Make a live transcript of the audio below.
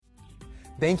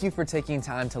Thank you for taking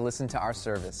time to listen to our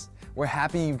service. We're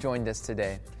happy you've joined us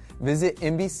today. Visit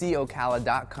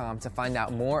NBCOcala.com to find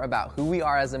out more about who we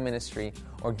are as a ministry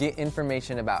or get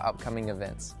information about upcoming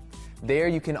events. There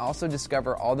you can also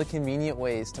discover all the convenient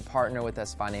ways to partner with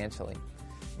us financially.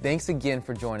 Thanks again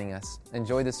for joining us.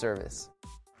 Enjoy the service.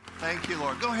 Thank you,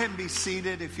 Lord. Go ahead and be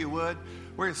seated if you would.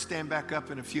 We're going to stand back up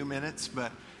in a few minutes,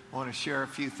 but I want to share a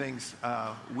few things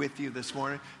with you this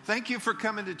morning. Thank you for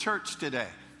coming to church today.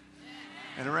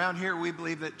 And around here, we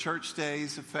believe that church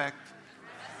days affect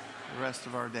the rest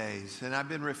of our days. And I've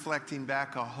been reflecting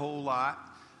back a whole lot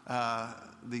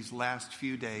these last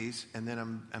few days, and then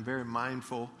I'm very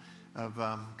mindful of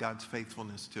God's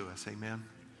faithfulness to us. Amen.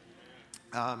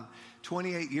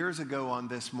 28 years ago on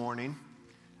this morning,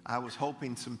 I was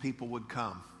hoping some people would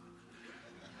come.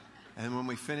 And when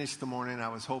we finished the morning, I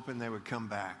was hoping they would come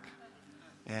back.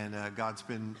 And God's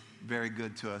been very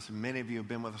good to us. And many of you have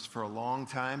been with us for a long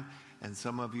time, and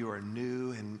some of you are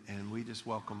new, and we just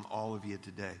welcome all of you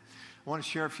today. I want to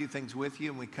share a few things with you,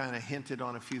 and we kind of hinted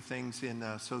on a few things in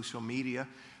social media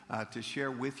to share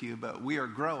with you, but we are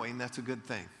growing. That's a good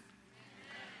thing.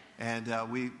 And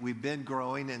we've been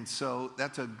growing, and so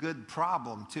that's a good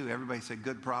problem, too. Everybody say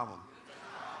good problem.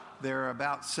 There are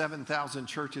about 7,000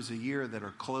 churches a year that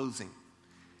are closing.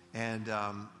 And,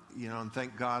 and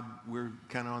thank God we're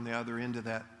kind of on the other end of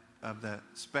that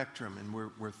spectrum, and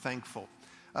we're thankful.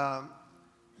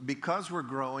 Because we're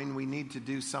growing, we need to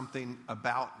do something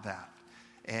about that.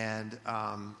 And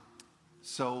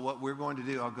so what we're going to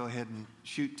do, I'll go ahead and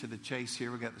shoot to the chase here.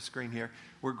 We got the screen here.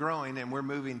 We're growing, and we're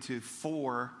moving to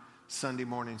 4 Sunday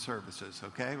morning services,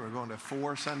 okay? We're going to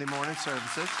 4 Sunday morning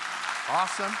services.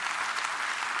 Awesome.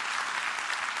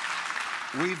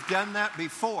 We've done that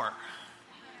before.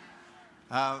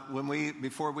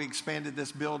 Before we expanded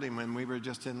this building, when we were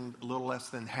just in a little less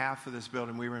than half of this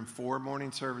building, we were in 4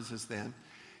 morning services then,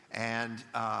 and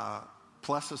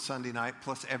plus a Sunday night,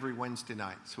 plus every Wednesday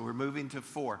night. So we're moving to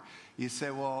 4. You say,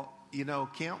 well,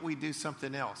 can't we do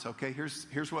something else? Okay,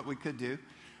 here's what we could do.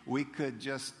 We could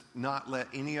just not let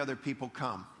any other people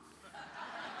come.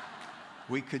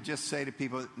 We could just say to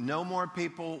people, no more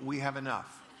people, we have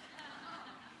enough.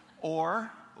 Or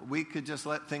we could just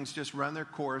let things just run their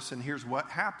course, and here's what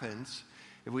happens.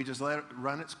 If we just let it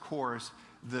run its course,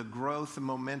 the growth and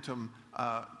momentum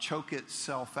choke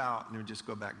itself out, and it'll just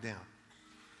go back down.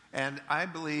 And I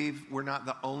believe we're not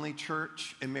the only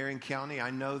church in Marion County.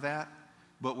 I know that.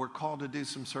 But we're called to do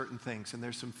some certain things, and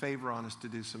there's some favor on us to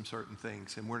do some certain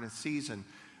things. And we're in a season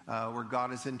where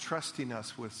God is entrusting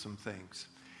us with some things.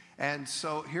 And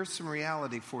so here's some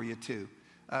reality for you, too.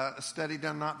 A study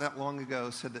done not that long ago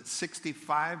said that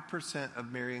 65%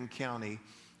 of Marion County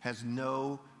has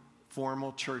no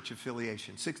formal church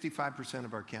affiliation. 65%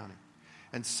 of our county.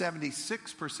 And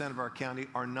 76% of our county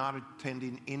are not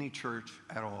attending any church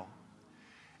at all.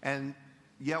 And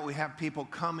yet we have people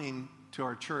coming to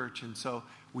our church, and so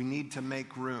we need to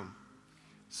make room.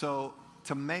 So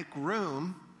to make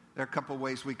room, there are a couple of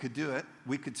ways we could do it.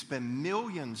 We could spend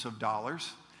millions of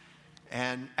dollars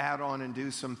and add on and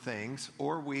do some things,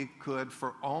 or we could,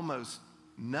 for almost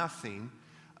nothing,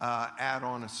 add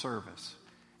on a service.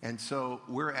 And so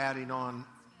we're adding on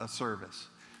a service.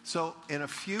 So in a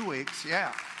few weeks,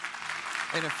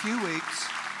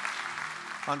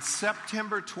 on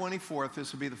September 24th,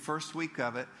 this will be the first week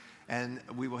of it, and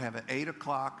we will have at 8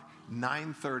 o'clock,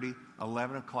 9:30,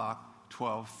 11 o'clock,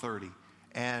 12:30.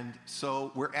 And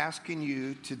so we're asking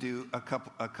you to do a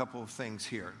couple of things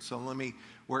here. So let me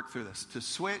work through this. To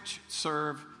switch,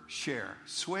 serve, share.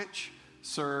 Switch,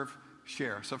 serve,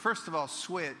 share. So first of all,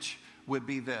 switch would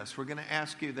be this. We're going to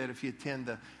ask you that if you attend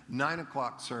the 9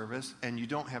 o'clock service and you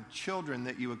don't have children,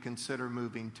 that you would consider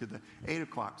moving to the 8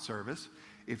 o'clock service.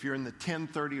 If you're in the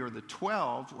 10:30 or the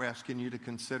 12, we're asking you to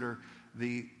consider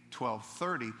the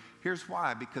 12:30. Here's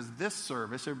why. Because this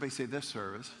service, everybody say this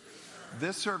service.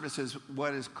 This service is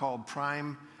what is called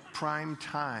prime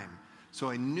time.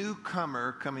 So a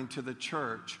newcomer coming to the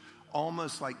church,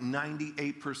 almost like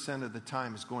 98% of the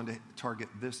time is going to target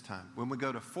this time. When we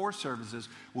go to 4 services,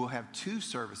 we'll have 2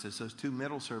 services. Those 2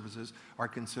 middle services are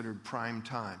considered prime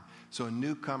time. So a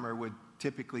newcomer would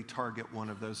typically target one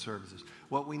of those services.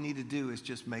 What we need to do is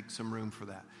just make some room for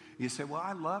that. You say, well,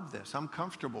 I love this. I'm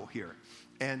comfortable here.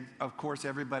 And, of course,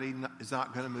 everybody is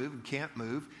not going to move and can't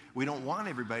move. We don't want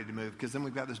everybody to move because then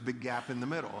we've got this big gap in the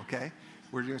middle, okay?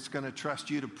 We're just going to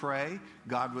trust you to pray.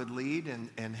 God would lead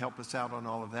and help us out on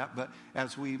all of that. But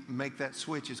as we make that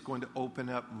switch, it's going to open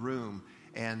up room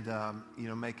and,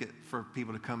 make it for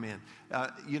people to come in.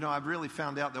 I've really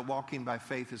found out that walking by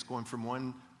faith is going from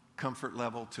one comfort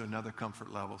level to another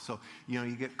comfort level. So,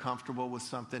 you get comfortable with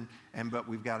something, but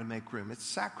we've got to make room. It's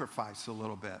sacrifice a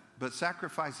little bit. But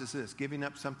sacrifice is this, giving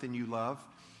up something you love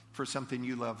for something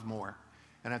you love more.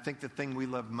 And I think the thing we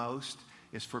love most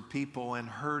is for people and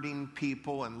hurting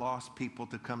people and lost people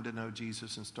to come to know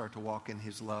Jesus and start to walk in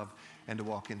his love and to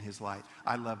walk in his light.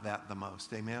 I love that the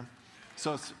most. Amen?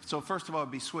 So first of all,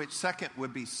 it'd be switch. Second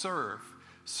would be serve.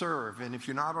 Serve. And if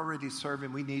you're not already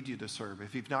serving, we need you to serve.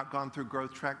 If you've not gone through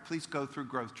Growth Track, please go through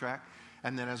Growth Track.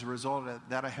 And then as a result of that,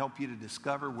 that'll help you to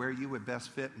discover where you would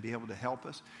best fit and be able to help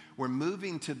us. We're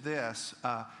moving to this,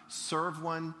 serve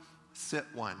one, sit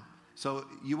one. So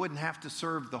you wouldn't have to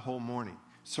serve the whole morning.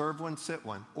 Serve one, sit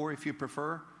one. Or if you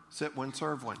prefer, sit one,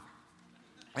 serve one.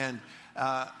 And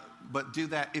but do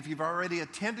that. If you've already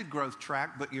attended Growth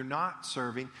Track, but you're not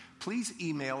serving, please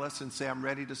email us and say, I'm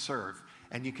ready to serve.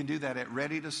 And you can do that at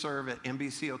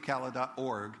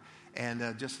readytoserve@nbcocala.org.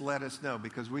 And just let us know,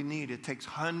 because it takes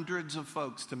hundreds of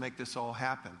folks to make this all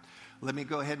happen. Let me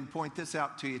go ahead and point this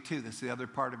out to you too. This is the other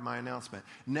part of my announcement.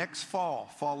 Next fall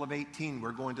of 18,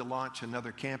 we're going to launch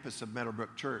another campus of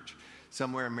Meadowbrook Church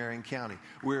somewhere in Marion County.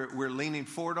 We're leaning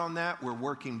forward on that. We're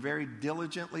working very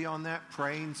diligently on that,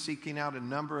 praying, seeking out a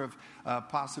number of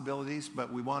possibilities,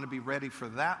 but we want to be ready for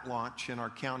that launch in our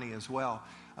county as well.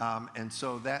 And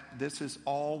so this is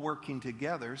all working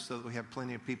together so that we have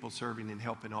plenty of people serving and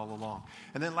helping all along.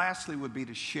 And then lastly would be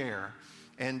to share.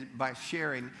 And by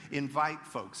sharing, invite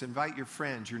folks, invite your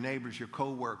friends, your neighbors, your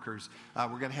co-workers.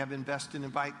 We're going to have Invest and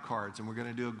Invite cards, and we're going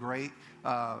to do a great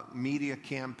media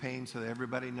campaign so that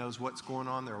everybody knows what's going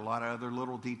on. There are a lot of other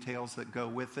little details that go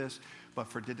with this. But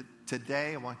for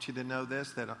today, I want you to know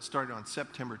this, that starting on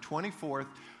September 24th,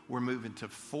 we're moving to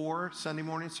 4 Sunday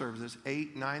morning services,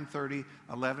 8, 9:30,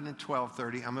 11, and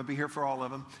 12:30. I'm going to be here for all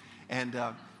of them. And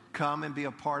come and be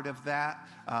a part of that.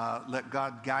 Let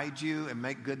God guide you and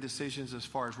make good decisions as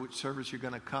far as which service you're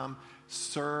going to come.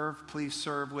 Serve, please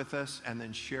serve with us, and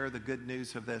then share the good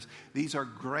news of this. These are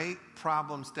great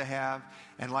problems to have.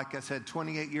 And like I said,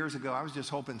 28 years ago, I was just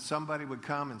hoping somebody would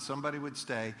come and somebody would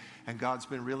stay. And God's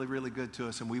been really, really good to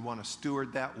us, and we want to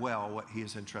steward that well, what he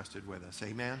has entrusted with us.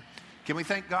 Amen? Can we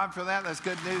thank God for that? That's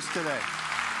good news today.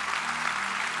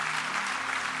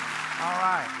 All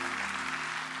right.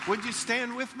 Would you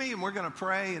stand with me, and we're going to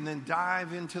pray and then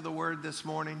dive into the word this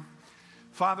morning.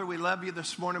 Father, we love you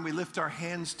this morning. We lift our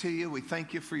hands to you. We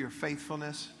thank you for your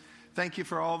faithfulness. Thank you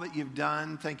for all that you've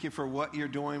done. Thank you for what you're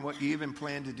doing, what you even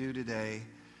plan to do today.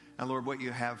 And Lord, what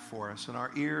you have for us. And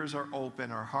our ears are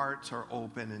open, our hearts are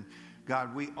open. And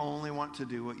God, we only want to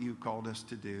do what you called us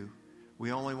to do.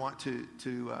 We only want to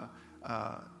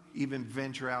even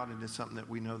venture out into something that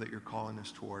we know that you're calling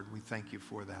us toward. We thank you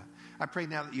for that. I pray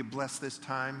now that you bless this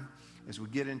time as we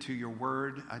get into your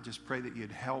word. I just pray that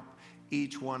you'd help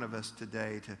each one of us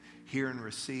today to hear and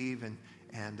receive and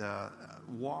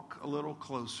walk a little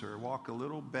closer, walk a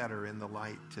little better in the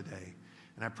light today.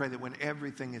 And I pray that when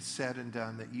everything is said and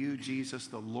done, that you, Jesus,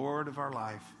 the Lord of our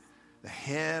life, the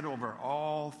head over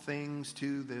all things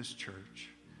to this church,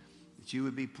 that you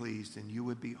would be pleased and you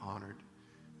would be honored.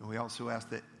 And we also ask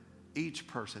that each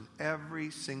person,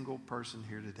 every single person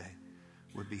here today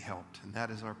would be helped. And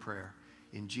that is our prayer.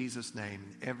 In Jesus'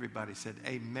 name, everybody said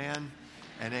amen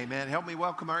and amen. Help me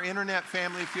welcome our internet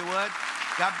family, if you would.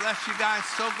 God bless you guys.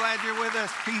 So glad you're with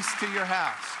us. Peace to your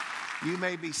house. You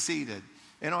may be seated.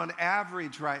 And on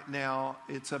average right now,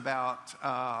 it's about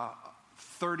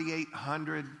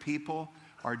 3,800 people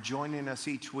are joining us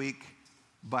each week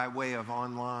by way of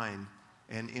online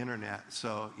and internet.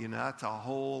 So, that's a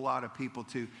whole lot of people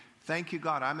too. Thank you,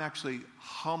 God. I'm actually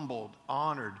humbled,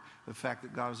 honored the fact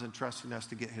that God is entrusting us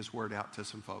to get his word out to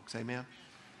some folks. Amen.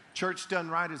 Church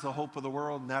done right is the hope of the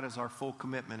world, and that is our full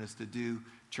commitment, is to do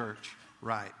church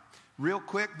right. Real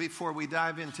quick before we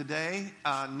dive in today,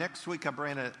 next week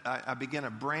I begin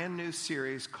a brand new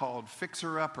series called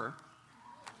Fixer Upper.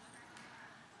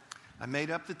 I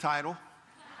made up the title.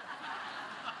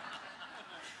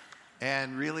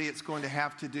 And really it's going to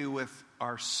have to do with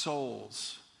our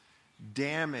souls,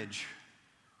 damage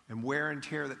and wear and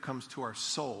tear that comes to our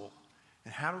soul.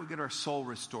 And how do we get our soul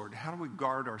restored? How do we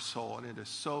guard our soul? And it is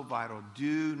so vital.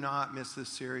 Do not miss this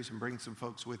series, and bring some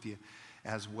folks with you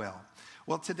as well.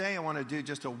 Well, today I want to do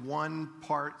just a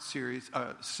one-part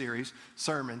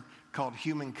sermon called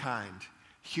Humankind.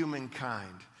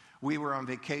 Humankind. We were on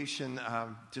vacation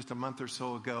just a month or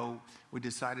so ago. We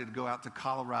decided to go out to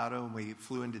Colorado, and we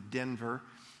flew into Denver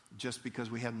just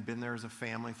because we hadn't been there as a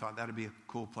family. Thought that would be a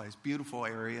cool place. Beautiful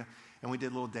area. And we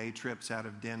did little day trips out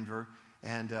of Denver.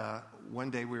 And one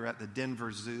day we were at the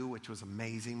Denver Zoo, which was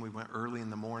amazing. We went early in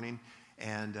the morning.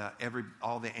 and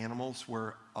all the animals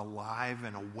were alive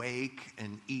and awake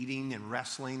and eating and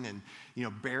wrestling, and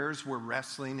bears were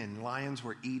wrestling and lions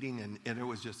were eating, and it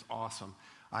was just awesome.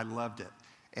 I loved it.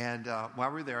 And while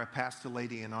we were there, I passed a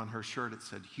lady, and on her shirt it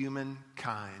said,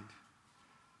 "Humankind,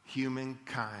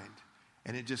 humankind."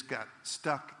 And it just got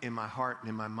stuck in my heart and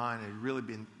in my mind. I really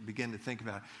began to think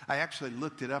about it. I actually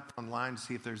looked it up online to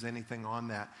see if there's anything on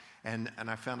that. And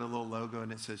I found a little logo,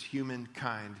 and it says,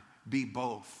 "Humankind, be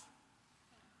both.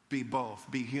 Be both.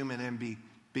 Be human and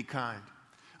be kind."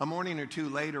 A morning or two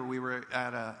later, we were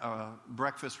at a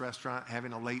breakfast restaurant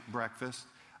having a late breakfast.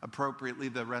 Appropriately,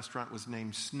 the restaurant was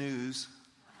named Snooze.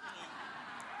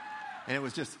 And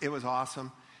it was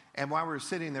awesome. And while we were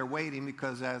sitting there waiting,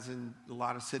 because as in a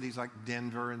lot of cities like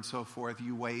Denver and so forth,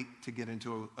 you wait to get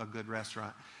into a good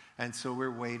restaurant. And so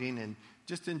we're waiting and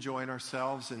just enjoying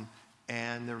ourselves.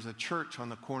 And there was a church on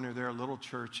the corner there, a little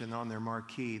church, and on their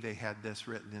marquee they had this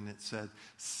written, and it said,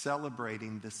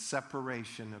 "Celebrating the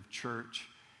separation of church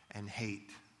and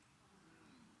hate."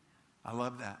 I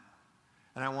love that.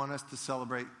 And I want us to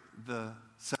celebrate the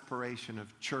separation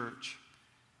of church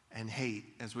and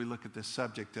hate as we look at this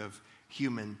subject of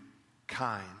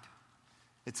humankind.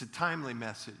 It's a timely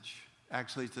message.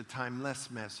 Actually, it's a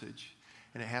timeless message.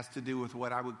 And it has to do with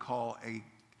what I would call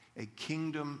a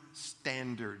kingdom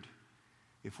standard.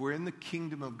 If we're in the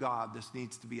kingdom of God, this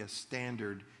needs to be a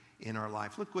standard in our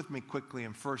life. Look with me quickly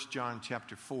in 1 John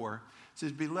chapter 4. It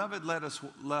says, "Beloved, let us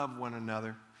love one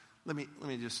another." Let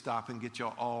me just stop and get you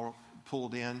all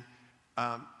pulled in.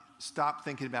 Stop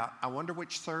thinking about, I wonder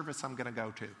which service I'm going to go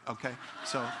to, okay?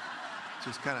 So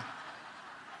just kind of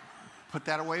put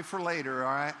that away for later,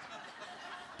 all right?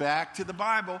 Back to the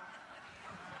Bible.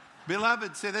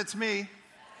 Beloved, say, "That's me.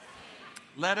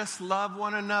 Let us love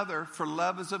one another, for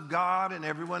love is of God, and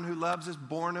everyone who loves is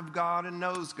born of God and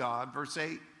knows God." Verse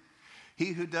 8,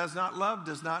 "He who does not love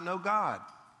does not know God,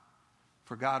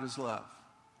 for God is love."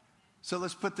 So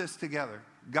let's put this together.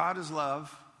 God is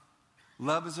love.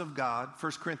 Love is of God.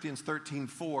 1 Corinthians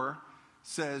 13:4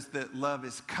 says that love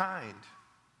is kind.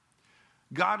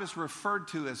 God is referred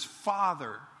to as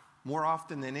Father more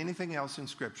often than anything else in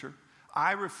Scripture.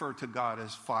 I refer to God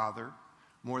as Father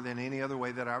more than any other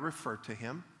way that I refer to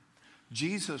him.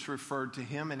 Jesus referred to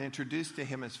him and introduced to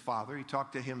him as Father. He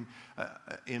talked to him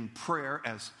in prayer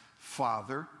as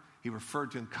Father. He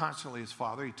referred to him constantly as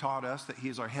Father. He taught us that he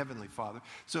is our heavenly Father.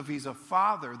 So if he's a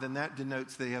father, then that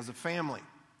denotes that he has a family.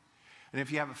 And if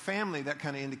you have a family, that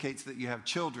kind of indicates that you have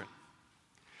children.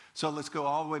 So let's go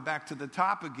all the way back to the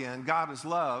top again. God is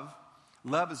love.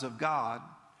 Love is of God.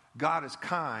 God is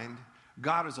kind.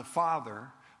 God is a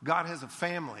father. God has a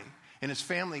family. In his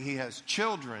family, he has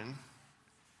children.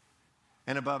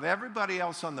 And above everybody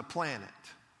else on the planet,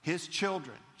 his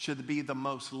children should be the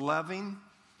most loving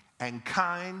and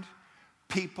kind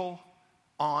people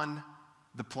on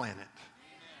the planet.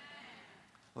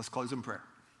 Let's close in prayer.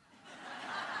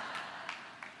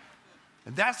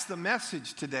 And that's the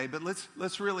message today, but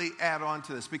let's really add on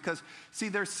to this, because, see,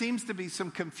 there seems to be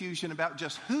some confusion about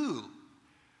just who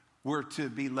we're to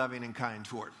be loving and kind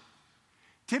toward.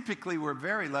 Typically, we're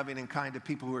very loving and kind to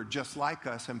people who are just like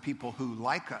us and people who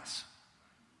like us.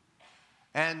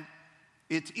 And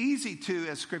it's easy to,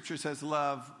 as Scripture says,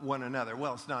 love one another.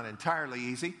 Well, it's not entirely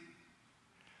easy,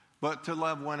 but to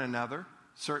love one another,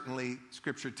 certainly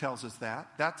Scripture tells us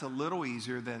that. That's a little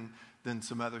easier than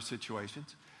some other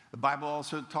situations. The Bible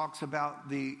also talks about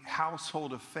the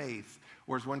household of faith,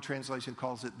 or as one translation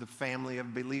calls it, the family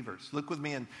of believers. Look with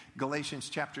me in Galatians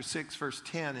chapter 6, verse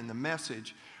 10 in the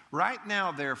Message. "Right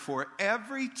now, therefore,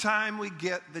 every time we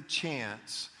get the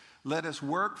chance, let us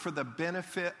work for the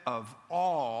benefit of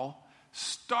all,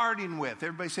 starting with,"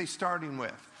 everybody say starting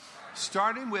with.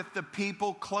 Starting with the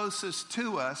people closest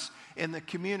to us in the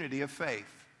community of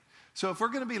faith. So if we're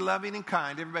going to be loving and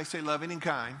kind, everybody say loving and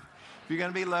kind. If you're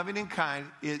going to be loving and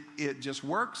kind, it just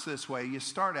works this way. You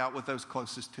start out with those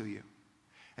closest to you.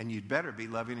 And you'd better be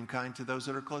loving and kind to those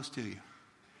that are close to you.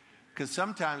 Because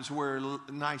sometimes we're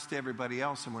nice to everybody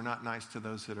else and we're not nice to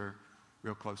those that are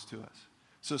real close to us.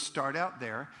 So start out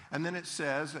there. And then it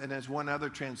says, and as one other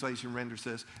translation renders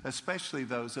this, especially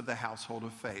those of the household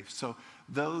of faith. So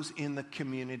those in the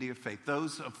community of faith,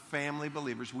 those of family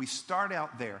believers, we start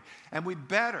out there. And we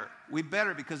better,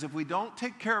 because if we don't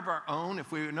take care of our own,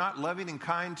 if we're not loving and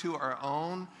kind to our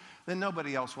own, then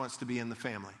nobody else wants to be in the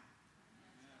family.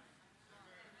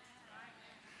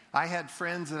 I had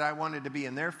friends that I wanted to be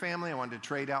in their family. I wanted to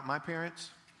trade out my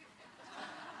parents.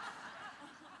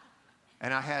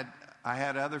 And I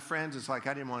had other friends, it's like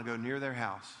I didn't want to go near their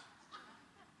house.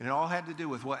 And it all had to do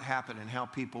with what happened and how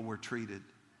people were treated.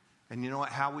 And you know what?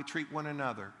 How we treat one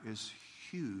another is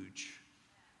huge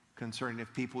concerning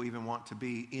if people even want to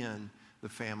be in the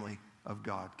family of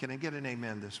God. Can I get an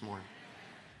amen this morning?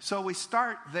 So we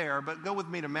start there, but go with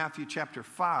me to Matthew chapter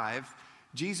 5.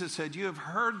 Jesus said, you have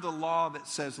heard the law that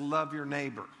says love your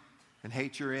neighbor and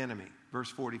hate your enemy. Verse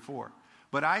 44.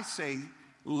 But I say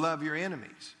love your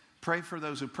enemies. Pray for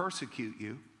those who persecute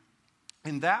you.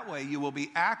 In that way you will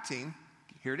be acting,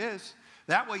 here it is,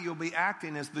 that way you'll be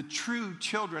acting as the true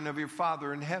children of your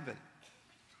Father in heaven.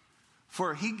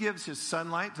 For he gives his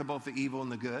sunlight to both the evil and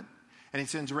the good, and he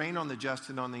sends rain on the just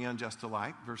and on the unjust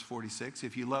alike. Verse 46,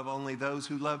 if you love only those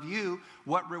who love you,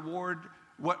 what reward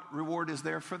is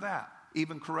there for that?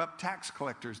 Even corrupt tax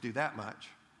collectors do that much.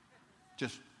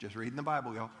 Just reading the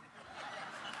Bible, y'all.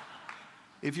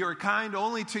 If you're kind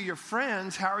only to your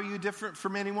friends, how are you different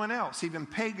from anyone else? Even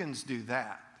pagans do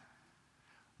that.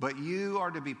 But you are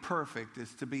to be perfect,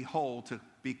 is to be whole, to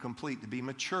be complete, to be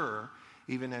mature,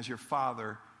 even as your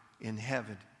Father in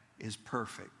heaven is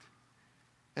perfect.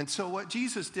 And so what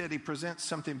Jesus did, he presents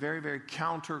something very, very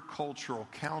countercultural,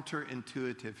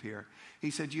 counterintuitive here. He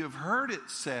said, you have heard it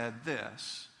said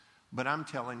this, but I'm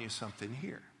telling you something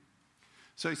here.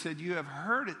 So he said, you have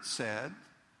heard it said,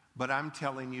 but I'm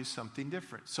telling you something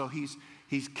different. So he's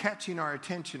catching our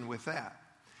attention with that.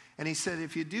 And he said,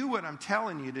 if you do what I'm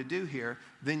telling you to do here,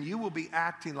 then you will be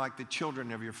acting like the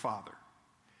children of your Father.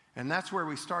 And that's where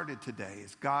we started today,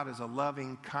 is God is a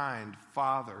loving, kind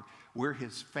Father. We're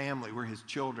his family, we're his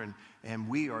children, and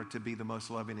we are to be the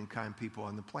most loving and kind people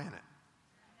on the planet.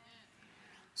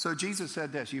 So Jesus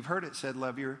said this, you've heard it said,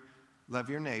 love your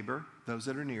neighbor, those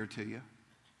that are near to you.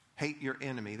 Hate your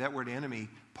enemy. That word enemy,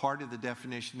 part of the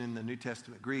definition in the New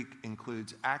Testament Greek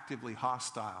includes actively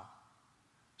hostile.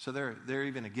 So they're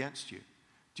even against you.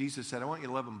 Jesus said, I want you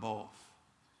to love them both.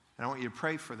 And I want you to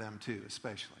pray for them too,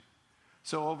 especially.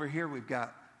 So over here we've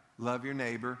got love your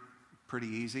neighbor, pretty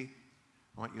easy.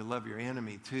 I want you to love your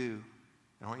enemy too,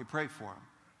 and I want you to pray for them.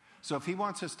 So if he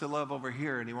wants us to love over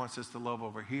here and he wants us to love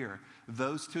over here,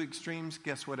 those two extremes,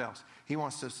 guess what else? He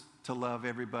wants us to love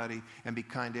everybody and be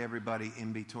kind to everybody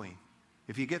in between.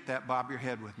 If you get that, bob your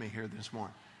head with me here this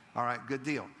morning. All right, good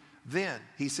deal. Then,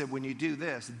 he said, when you do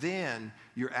this, then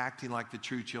you're acting like the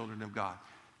true children of God.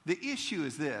 The issue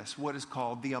is this, what is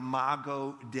called the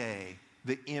Imago Dei,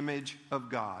 the image of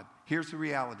God. Here's the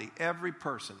reality. Every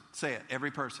person, say it, every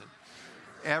person.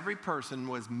 Every person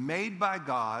was made by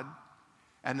God,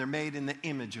 and they're made in the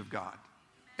image of God.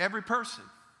 Every person.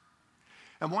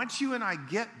 And once you and I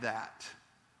get that,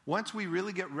 once we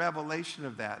really get revelation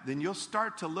of that, then you'll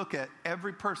start to look at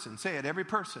every person. Say it, every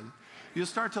person. You'll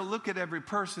start to look at every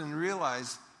person and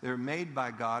realize they're made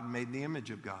by God, made in the image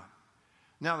of God.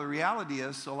 Now, the reality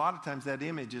is, a lot of times that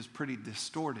image is pretty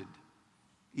distorted,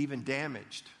 even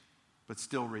damaged, but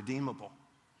still redeemable.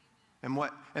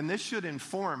 And this should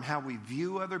inform how we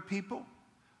view other people.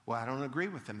 Well, I don't agree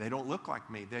with them. They don't look like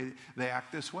me. They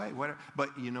act this way. But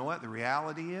you know what? The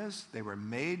reality is they were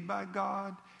made by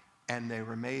God, and they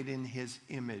were made in his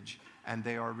image, and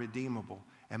they are redeemable.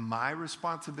 And my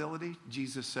responsibility,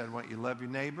 Jesus said, I want you to love your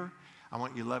neighbor. I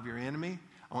want you to love your enemy.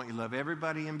 I want you to love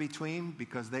everybody in between,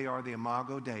 because they are the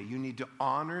Imago Dei. You need to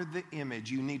honor the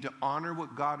image. You need to honor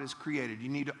what God has created. You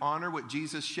need to honor what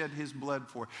Jesus shed his blood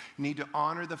for. You need to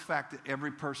honor the fact that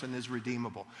every person is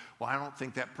redeemable. Well, I don't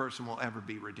think that person will ever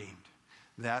be redeemed.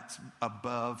 That's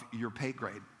above your pay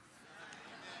grade.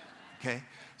 Okay?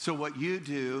 So what you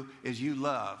do is you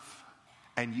love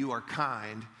and you are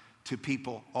kind to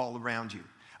people all around you.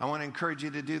 I want to encourage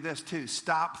you to do this too.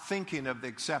 Stop thinking of the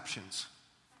exceptions.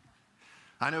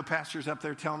 I know pastors up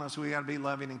there telling us we got to be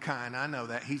loving and kind. I know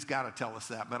that. He's got to tell us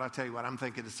that. But I'll tell you what, I'm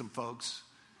thinking of some folks.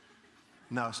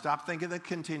 No, stop thinking of the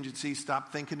contingencies.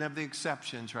 Stop thinking of the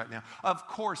exceptions right now. Of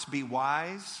course, be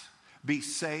wise, be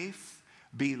safe,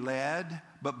 be led,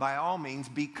 but by all means,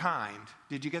 be kind.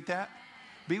 Did you get that?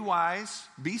 Be wise,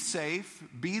 be safe,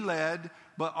 be led,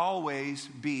 but always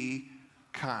be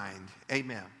kind.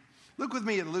 Amen. Look with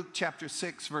me in Luke chapter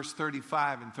 6, verse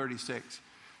 35 and 36.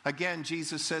 Again,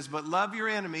 Jesus says, but love your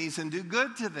enemies and do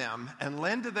good to them and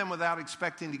lend to them without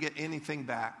expecting to get anything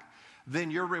back.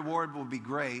 Then your reward will be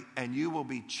great, and you will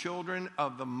be children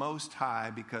of the Most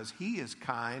High, because he is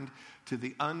kind to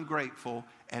the ungrateful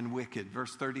and wicked.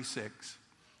 Verse 36,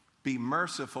 be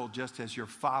merciful just as your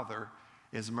Father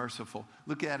is merciful.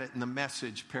 Look at it in the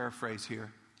Message paraphrase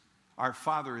here. Our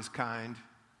Father is kind,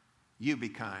 you be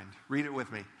kind. Read it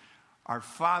with me. Our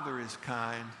Father is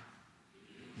kind,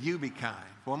 you be kind.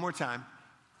 One more time.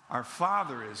 Our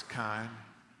Father is kind,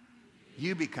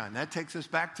 you be kind. That takes us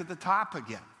back to the top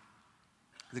again.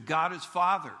 The God is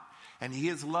Father, and he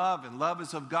is love, and love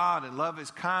is of God, and love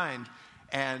is kind,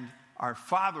 and our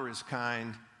Father is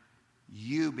kind,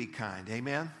 you be kind.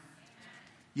 Amen?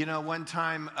 You know, one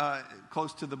time,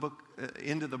 close to the book,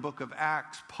 into the book of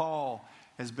Acts, Paul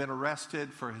has been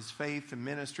arrested for his faith and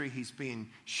ministry. He's being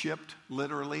shipped,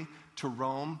 literally, to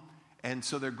Rome. And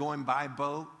so they're going by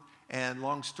boat. And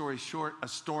long story short, a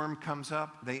storm comes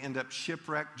up. They end up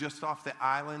shipwrecked just off the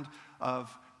island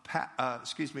of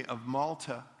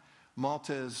Malta.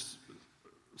 Malta is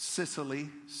Sicily,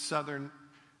 southern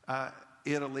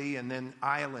Italy, and then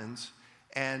islands.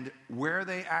 And where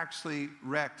they actually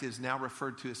wrecked is now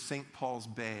referred to as St. Paul's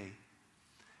Bay.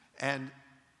 And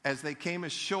as they came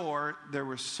ashore, there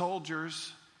were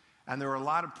soldiers and there were a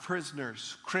lot of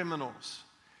prisoners, criminals.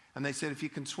 And they said, if you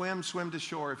can swim, swim to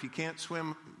shore. If you can't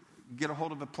swim, get a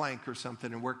hold of a plank or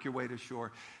something and work your way to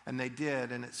shore. And they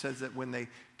did. And it says that when they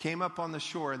came up on the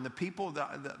shore, and the people,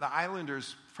 the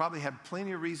islanders probably had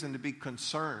plenty of reason to be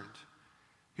concerned.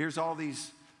 Here's all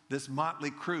this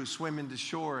motley crew swimming to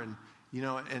shore, and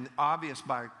and obvious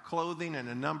by clothing and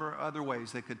a number of other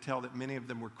ways, they could tell that many of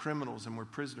them were criminals and were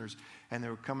prisoners, and they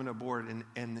were coming aboard.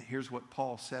 And here's what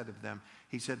Paul said of them.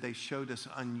 He said, they showed us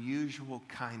unusual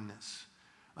kindness.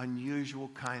 Unusual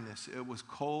kindness. It was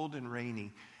cold and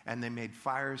rainy, and they made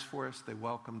fires for us. They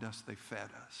welcomed us. They fed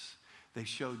us. They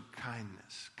showed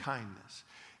kindness.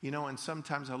 And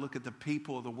sometimes I look at the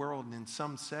people of the world, and in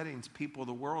some settings, people of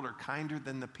the world are kinder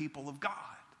than the people of God.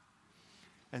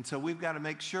 And so we've got to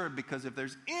make sure, because if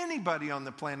there's anybody on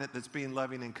the planet that's being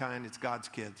loving and kind, it's God's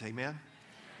kids. Amen?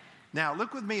 Now,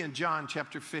 look with me in John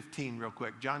chapter 15 real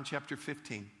quick. John chapter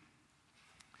 15.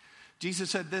 Jesus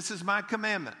said, this is my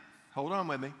commandment. Hold on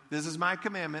with me. This is my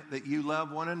commandment, that you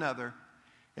love one another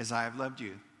as I have loved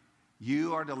you.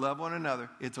 You are to love one another.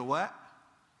 It's a what?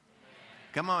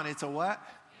 Come on, it's a what?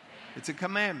 It's a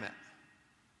commandment.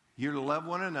 You're to love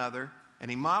one another. And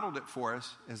he modeled it for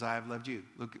us as I have loved you.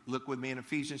 Look with me in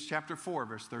Ephesians chapter 4,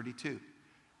 verse 32.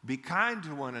 Be kind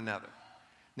to one another.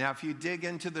 Now, if you dig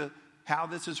into how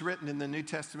this is written in the New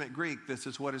Testament Greek, this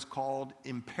is what is called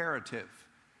imperative.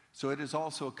 So it is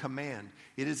also a command.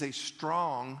 It is a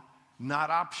strong,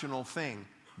 not optional thing.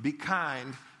 Be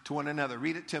kind to one another.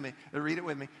 Read it to me. Read it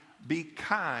with me. Be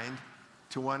kind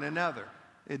to one another.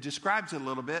 It describes it a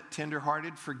little bit,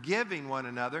 tenderhearted, forgiving one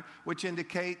another, which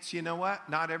indicates, you know what?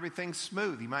 Not everything's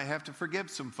smooth. You might have to forgive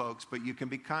some folks, but you can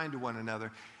be kind to one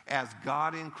another as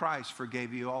God in Christ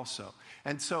forgave you also.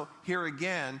 And so here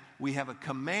again, we have a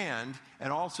command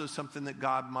and also something that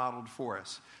God modeled for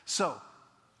us. So,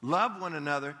 love one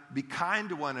another, be kind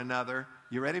to one another.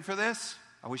 You ready for this?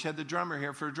 I wish I had the drummer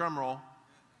here for a drum roll.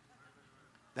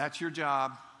 That's your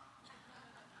job.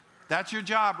 That's your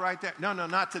job right there. No,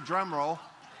 not the drum roll.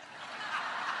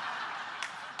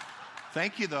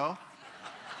 Thank you, though.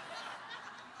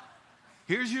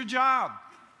 Here's your job.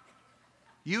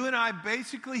 You and I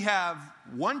basically have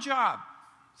one job.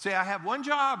 Say, I have one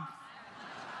job.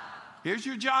 Here's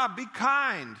your job. Be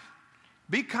kind.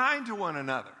 Be kind to one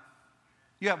another.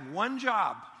 You have one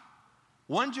job.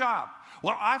 One job.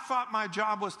 Well, I thought my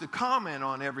job was to comment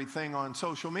on everything on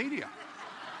social media.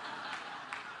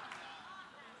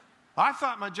 I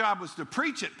thought my job was to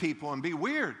preach at people and be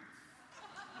weird.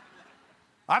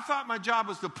 I thought my job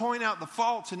was to point out the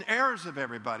faults and errors of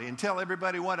everybody and tell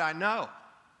everybody what I know.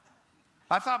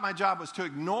 I thought my job was to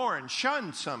ignore and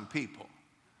shun some people.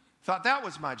 Thought that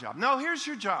was my job. No, here's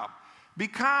your job. Be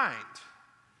kind.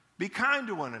 Be kind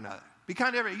to one another. Be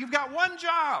kind to everybody. You've got one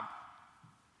job.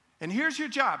 And here's your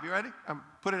job. You ready? I'll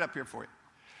put it up here for you.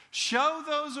 Show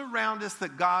those around us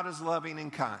that God is loving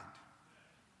and kind.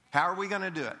 How are we going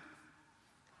to do it?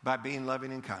 By being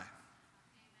loving and kind.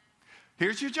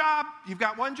 Here's your job. You've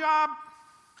got one job.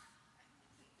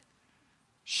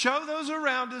 Show those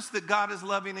around us that God is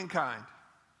loving and kind.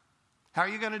 How are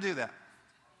you going to do that?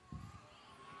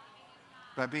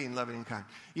 By being loving and kind.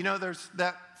 There's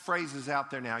that phrase is out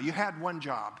there now. You had one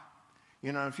job.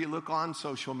 If you look on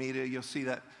social media, you'll see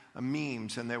that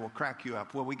memes and they will crack you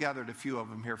up. Well, we gathered a few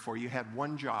of them here for you. You had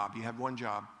one job. You had one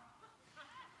job.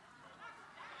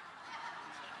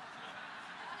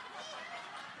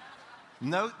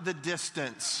 Note the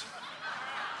distance.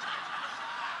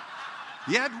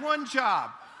 You had one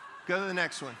job. Go to the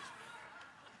next one.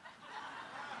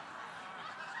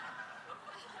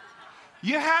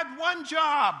 You had one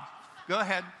job. Go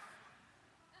ahead.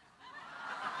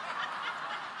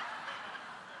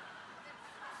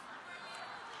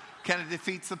 Kind of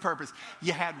defeats the purpose.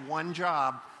 You had one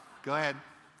job. Go ahead.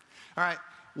 All right.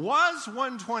 Was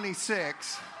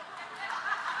 126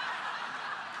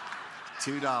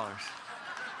 $2?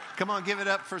 Come on, give it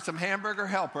up for some hamburger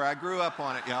helper. I grew up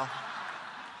on it, y'all.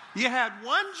 You had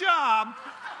one job.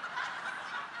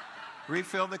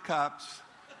 Refill the cups.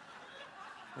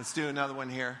 Let's do another one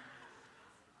here.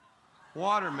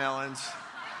 Watermelons.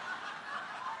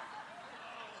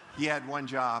 You had one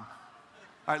job.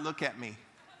 All right, look at me.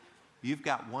 You've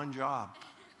got one job.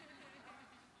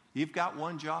 You've got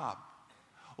one job.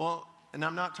 Well, and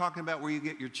I'm not talking about where you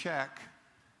get your check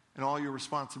and all your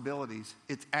responsibilities.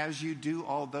 It's as you do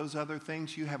all those other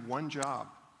things, you have one job.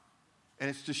 And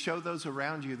it's to show those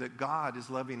around you that God is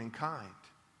loving and kind.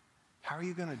 How are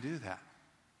you going to do that?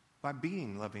 By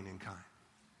being loving and kind.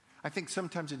 I think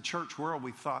sometimes in church world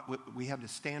we thought we had to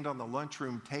stand on the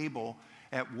lunchroom table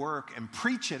at work and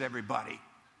preach at everybody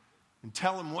and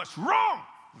tell them what's wrong.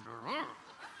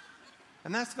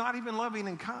 And that's not even loving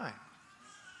and kind.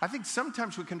 I think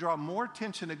sometimes we can draw more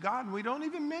attention to God and we don't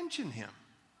even mention Him.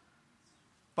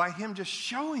 By Him just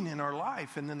showing in our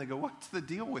life, and then they go, what's the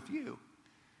deal with you?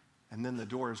 And then the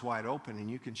door is wide open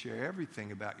and you can share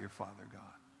everything about your Father God.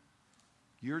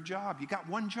 Your job, you got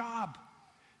one job.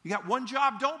 You got one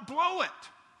job, don't blow it.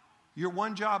 Your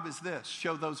one job is this: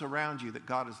 show those around you that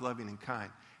God is loving and kind.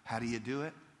 How do you do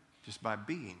it? Just by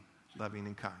being loving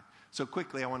and kind. So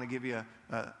quickly, I want to give you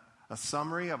a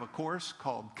summary of a course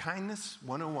called Kindness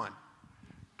 101.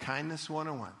 Kindness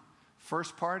 101.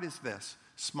 First part is this: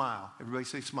 smile. Everybody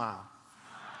say smile.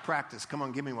 Practice. Come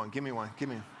on, give me one, give me one, give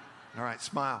me one. All right,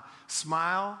 smile.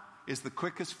 Smile is the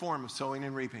quickest form of sowing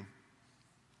and reaping.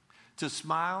 To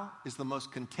smile is the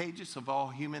most contagious of all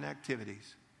human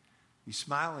activities. You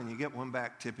smile and you get one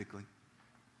back typically.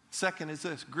 Second is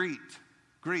this: greet.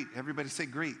 Greet. Everybody say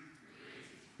greet.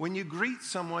 When you greet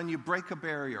someone, you break a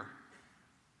barrier.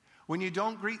 When you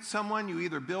don't greet someone, you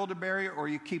either build a barrier or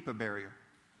you keep a barrier.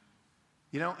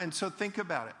 You know, and so think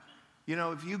about it. You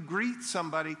know, if you greet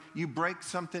somebody, you break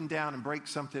something down and break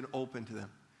something open to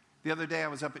them. The other day I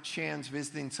was up at Shands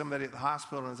visiting somebody at the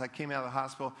hospital, and as I came out of the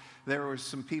hospital, there were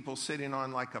some people sitting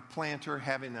on like a planter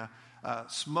having a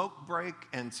smoke break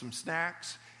and some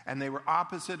snacks, and they were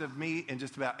opposite of me in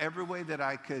just about every way that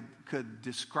I could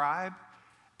describe.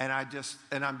 And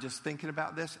I'm just thinking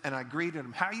about this, and I greeted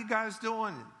them. How you guys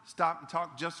doing? Stopped and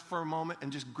talked just for a moment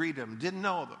and just greeted them. Didn't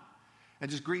know them, and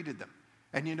just greeted them.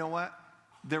 And you know what?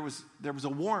 There was a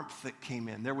warmth that came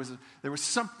in. There was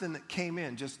something that came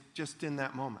in just in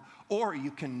that moment. Or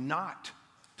you cannot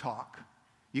talk.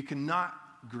 You cannot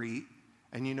greet.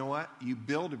 And you know what? You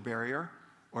build a barrier,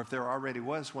 or if there already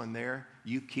was one there,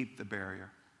 you keep the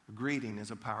barrier. A greeting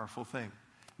is a powerful thing.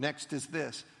 Next is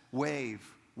this: wave.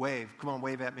 Wave. Come on,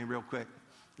 wave at me real quick.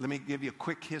 Let me give you a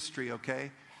quick history,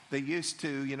 okay? They used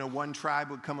to, one tribe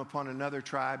would come upon another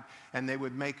tribe, and they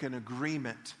would make an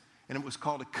agreement, and it was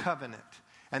called a covenant.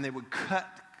 And they would cut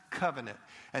covenant,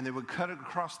 and they would cut it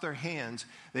across their hands.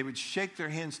 They would shake their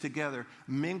hands together,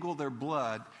 mingle their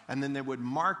blood, and then they would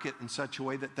mark it in such a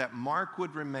way that that mark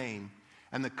would remain.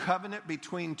 And the covenant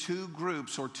between two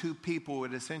groups or two people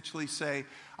would essentially say,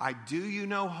 I do you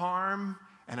no harm,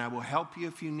 and I will help you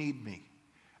if you need me.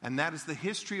 And that is the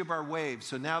history of our waves.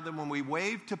 So now then when we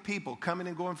wave to people coming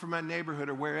and going from my neighborhood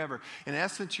or wherever, in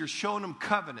essence, you're showing them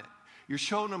covenant. You're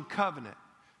showing them covenant.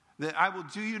 That I will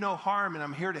do you no harm, and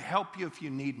I'm here to help you if you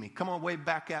need me. Come on, wave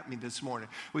back at me this morning.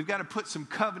 We've got to put some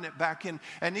covenant back in,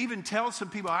 and even tell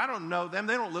some people, I don't know them,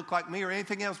 they don't look like me or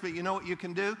anything else, but you know what you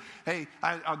can do? Hey,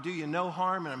 I'll do you no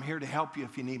harm, and I'm here to help you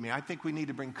if you need me. I think we need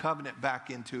to bring covenant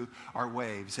back into our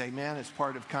waves. Amen? It's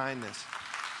part of kindness.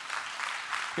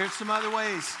 Here's some other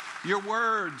ways. Your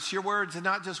words, and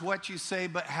not just what you say,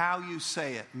 but how you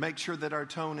say it. Make sure that our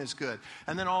tone is good.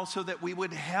 And then also that we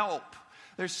would help.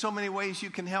 There's so many ways you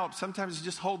can help. Sometimes it's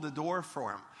just hold the door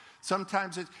for them.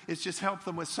 Sometimes it's just help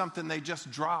them with something they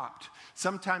just dropped.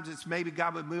 Sometimes it's maybe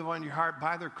God would move on your heart,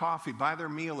 buy their coffee, buy their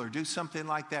meal, or do something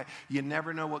like that. You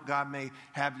never know what God may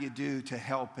have you do to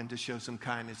help and to show some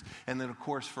kindness. And then, of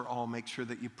course, for all, make sure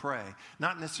that you pray.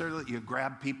 Not necessarily that you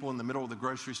grab people in the middle of the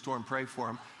grocery store and pray for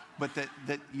them, but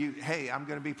that you, hey, I'm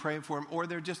going to be praying for them, or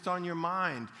they're just on your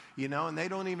mind, and they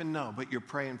don't even know, but you're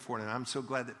praying for them. I'm so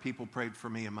glad that people prayed for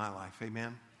me in my life.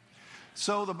 Amen.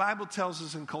 So the Bible tells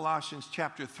us in Colossians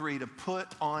chapter 3 to put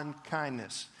on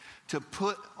kindness. To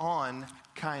put on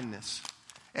kindness.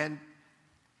 And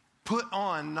put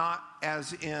on not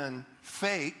as in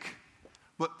fake,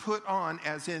 but put on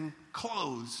as in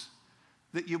clothes.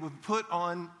 That you would put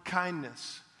on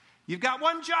kindness. You've got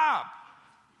one job.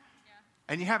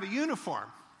 And you have a uniform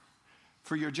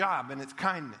for your job, and it's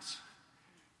kindness.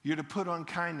 You're to put on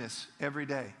kindness every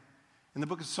day. In the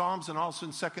book of Psalms and also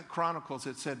in 2 Chronicles,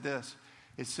 it said this.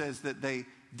 It says that they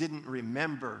didn't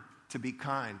remember to be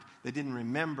kind. They didn't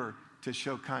remember to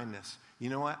show kindness. You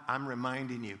know what? I'm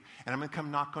reminding you. And I'm going to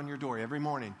come knock on your door every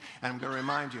morning, and I'm going to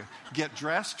remind you. Get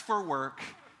dressed for work.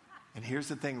 And here's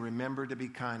the thing. Remember to be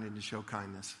kind and to show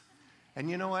kindness. And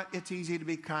you know what? It's easy to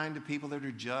be kind to people that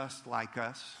are just like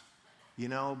us.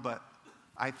 But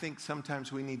I think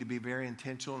sometimes we need to be very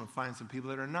intentional and find some people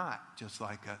that are not just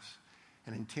like us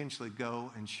and intentionally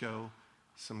go and show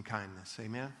some kindness.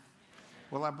 Amen?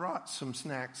 Well, I brought some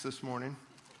snacks this morning.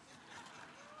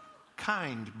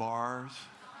 Kind bars.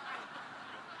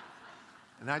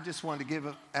 And I just wanted to give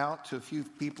it out to a few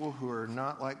people who are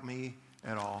not like me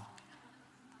at all.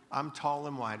 I'm tall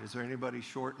and white. Is there anybody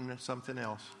short and something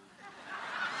else?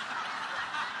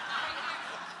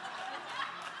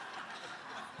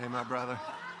 Hey, my brother.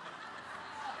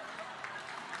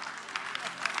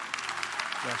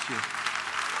 Bless you.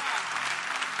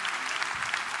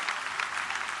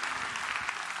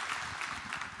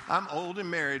 I'm old and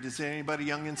married. Is there anybody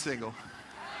young and single?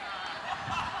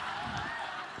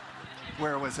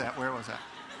 Where was that? Where was that?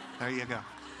 There you go.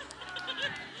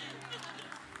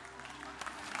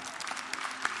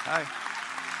 Hi.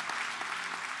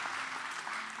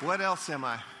 What else am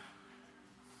I?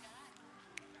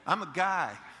 I'm a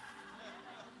guy.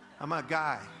 I'm a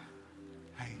guy.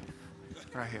 Hey,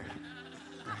 right here.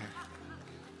 Right here.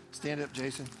 Stand up,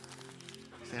 Jason.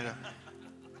 Stand up.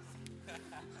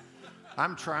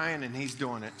 I'm trying and he's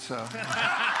doing it, so.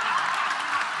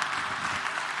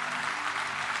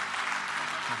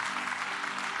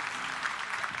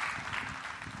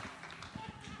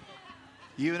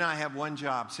 You and I have one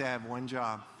job. Say, I have one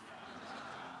job.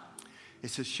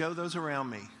 It's to show those around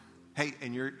me. Hey,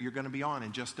 and you're going to be on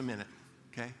in just a minute,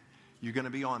 okay? You're going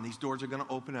to be on. These doors are going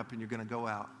to open up and you're going to go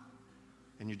out.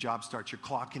 And your job starts. You're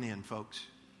clocking in, folks.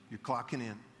 You're clocking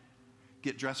in.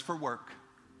 Get dressed for work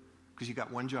because you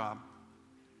got one job.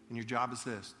 And your job is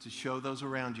this, to show those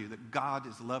around you that God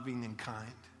is loving and kind.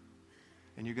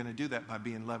 And you're going to do that by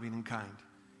being loving and kind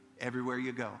everywhere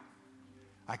you go.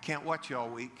 I can't watch you all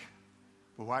week,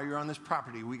 but while you're on this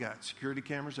property, we got security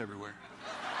cameras everywhere.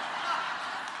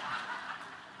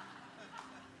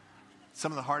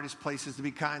 Some of the hardest places to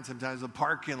be kind sometimes the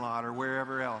parking lot or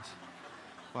wherever else.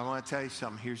 Well, I want to tell you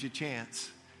something. Here's your chance.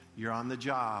 You're on the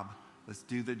job. Let's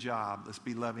do the job. Let's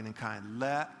be loving and kind.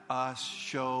 Let us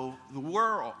show the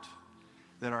world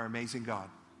that our amazing God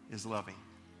is loving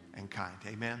and kind.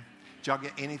 Amen. Did y'all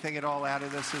get anything at all out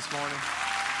of this morning?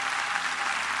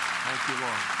 Thank you,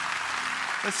 Lord.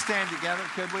 Let's stand together,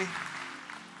 could we?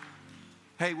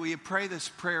 Hey, will you pray this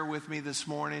prayer with me this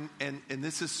morning? And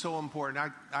this is so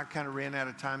important. I kind of ran out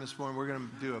of time this morning. We're going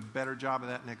to do a better job of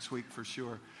that next week for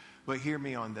sure. But hear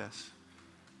me on this.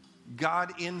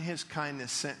 God, in his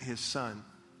kindness, sent his son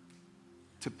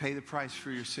to pay the price for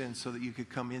your sins so that you could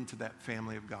come into that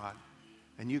family of God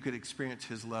and you could experience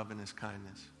his love and his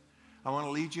kindness. I want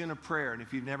to lead you in a prayer. And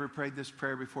if you've never prayed this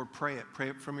prayer before, pray it. Pray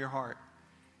it from your heart.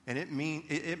 And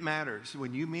it matters.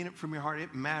 When you mean it from your heart,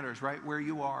 it matters right where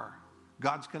you are.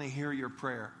 God's going to hear your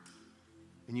prayer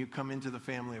and you come into the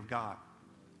family of God.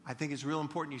 I think it's real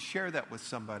important you share that with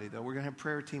somebody, though. We're going to have a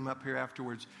prayer team up here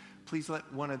afterwards. Please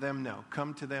let one of them know.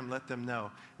 Come to them, let them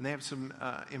know. And they have some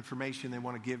information they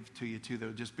want to give to you, too, that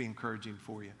will just be encouraging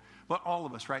for you. But all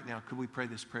of us right now, could we pray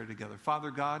this prayer together? Father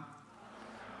God,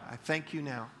 I thank you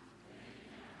now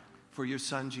for your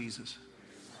son, Jesus.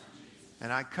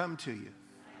 And I come to you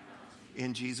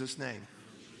in Jesus' name.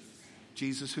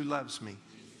 Jesus, who loves me,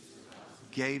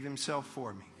 gave himself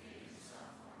for me.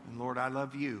 And Lord, I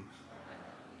love you.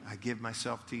 I give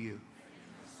myself to you.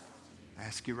 I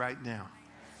ask you right now,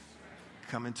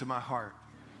 come into my heart.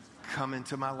 Come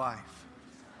into my life.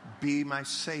 Be my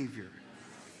Savior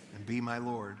and be my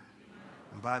Lord.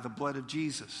 And by the blood of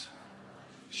Jesus,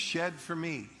 shed for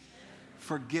me,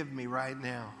 forgive me right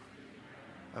now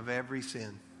of every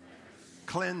sin.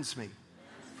 Cleanse me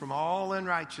from all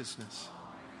unrighteousness.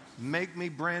 Make me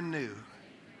brand new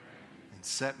and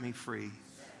set me free.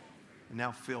 And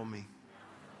now fill me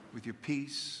with your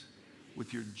peace,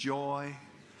 with your joy,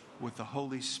 with the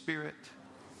Holy Spirit,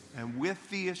 and with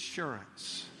the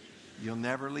assurance you'll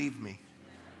never leave me,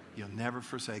 you'll never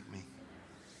forsake me.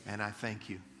 And I thank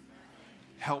you.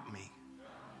 Help me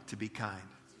to be kind.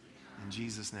 In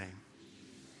Jesus' name,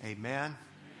 amen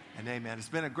and amen. It's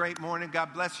been a great morning.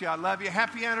 God bless you. I love you.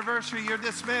 Happy anniversary. You're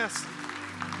dismissed.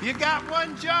 You got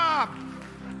one job.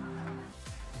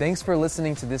 Thanks for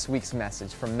listening to this week's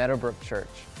message from Meadowbrook Church.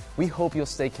 We hope you'll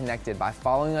stay connected by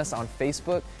following us on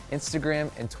Facebook,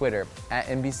 Instagram, and Twitter at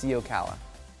NBC Ocala.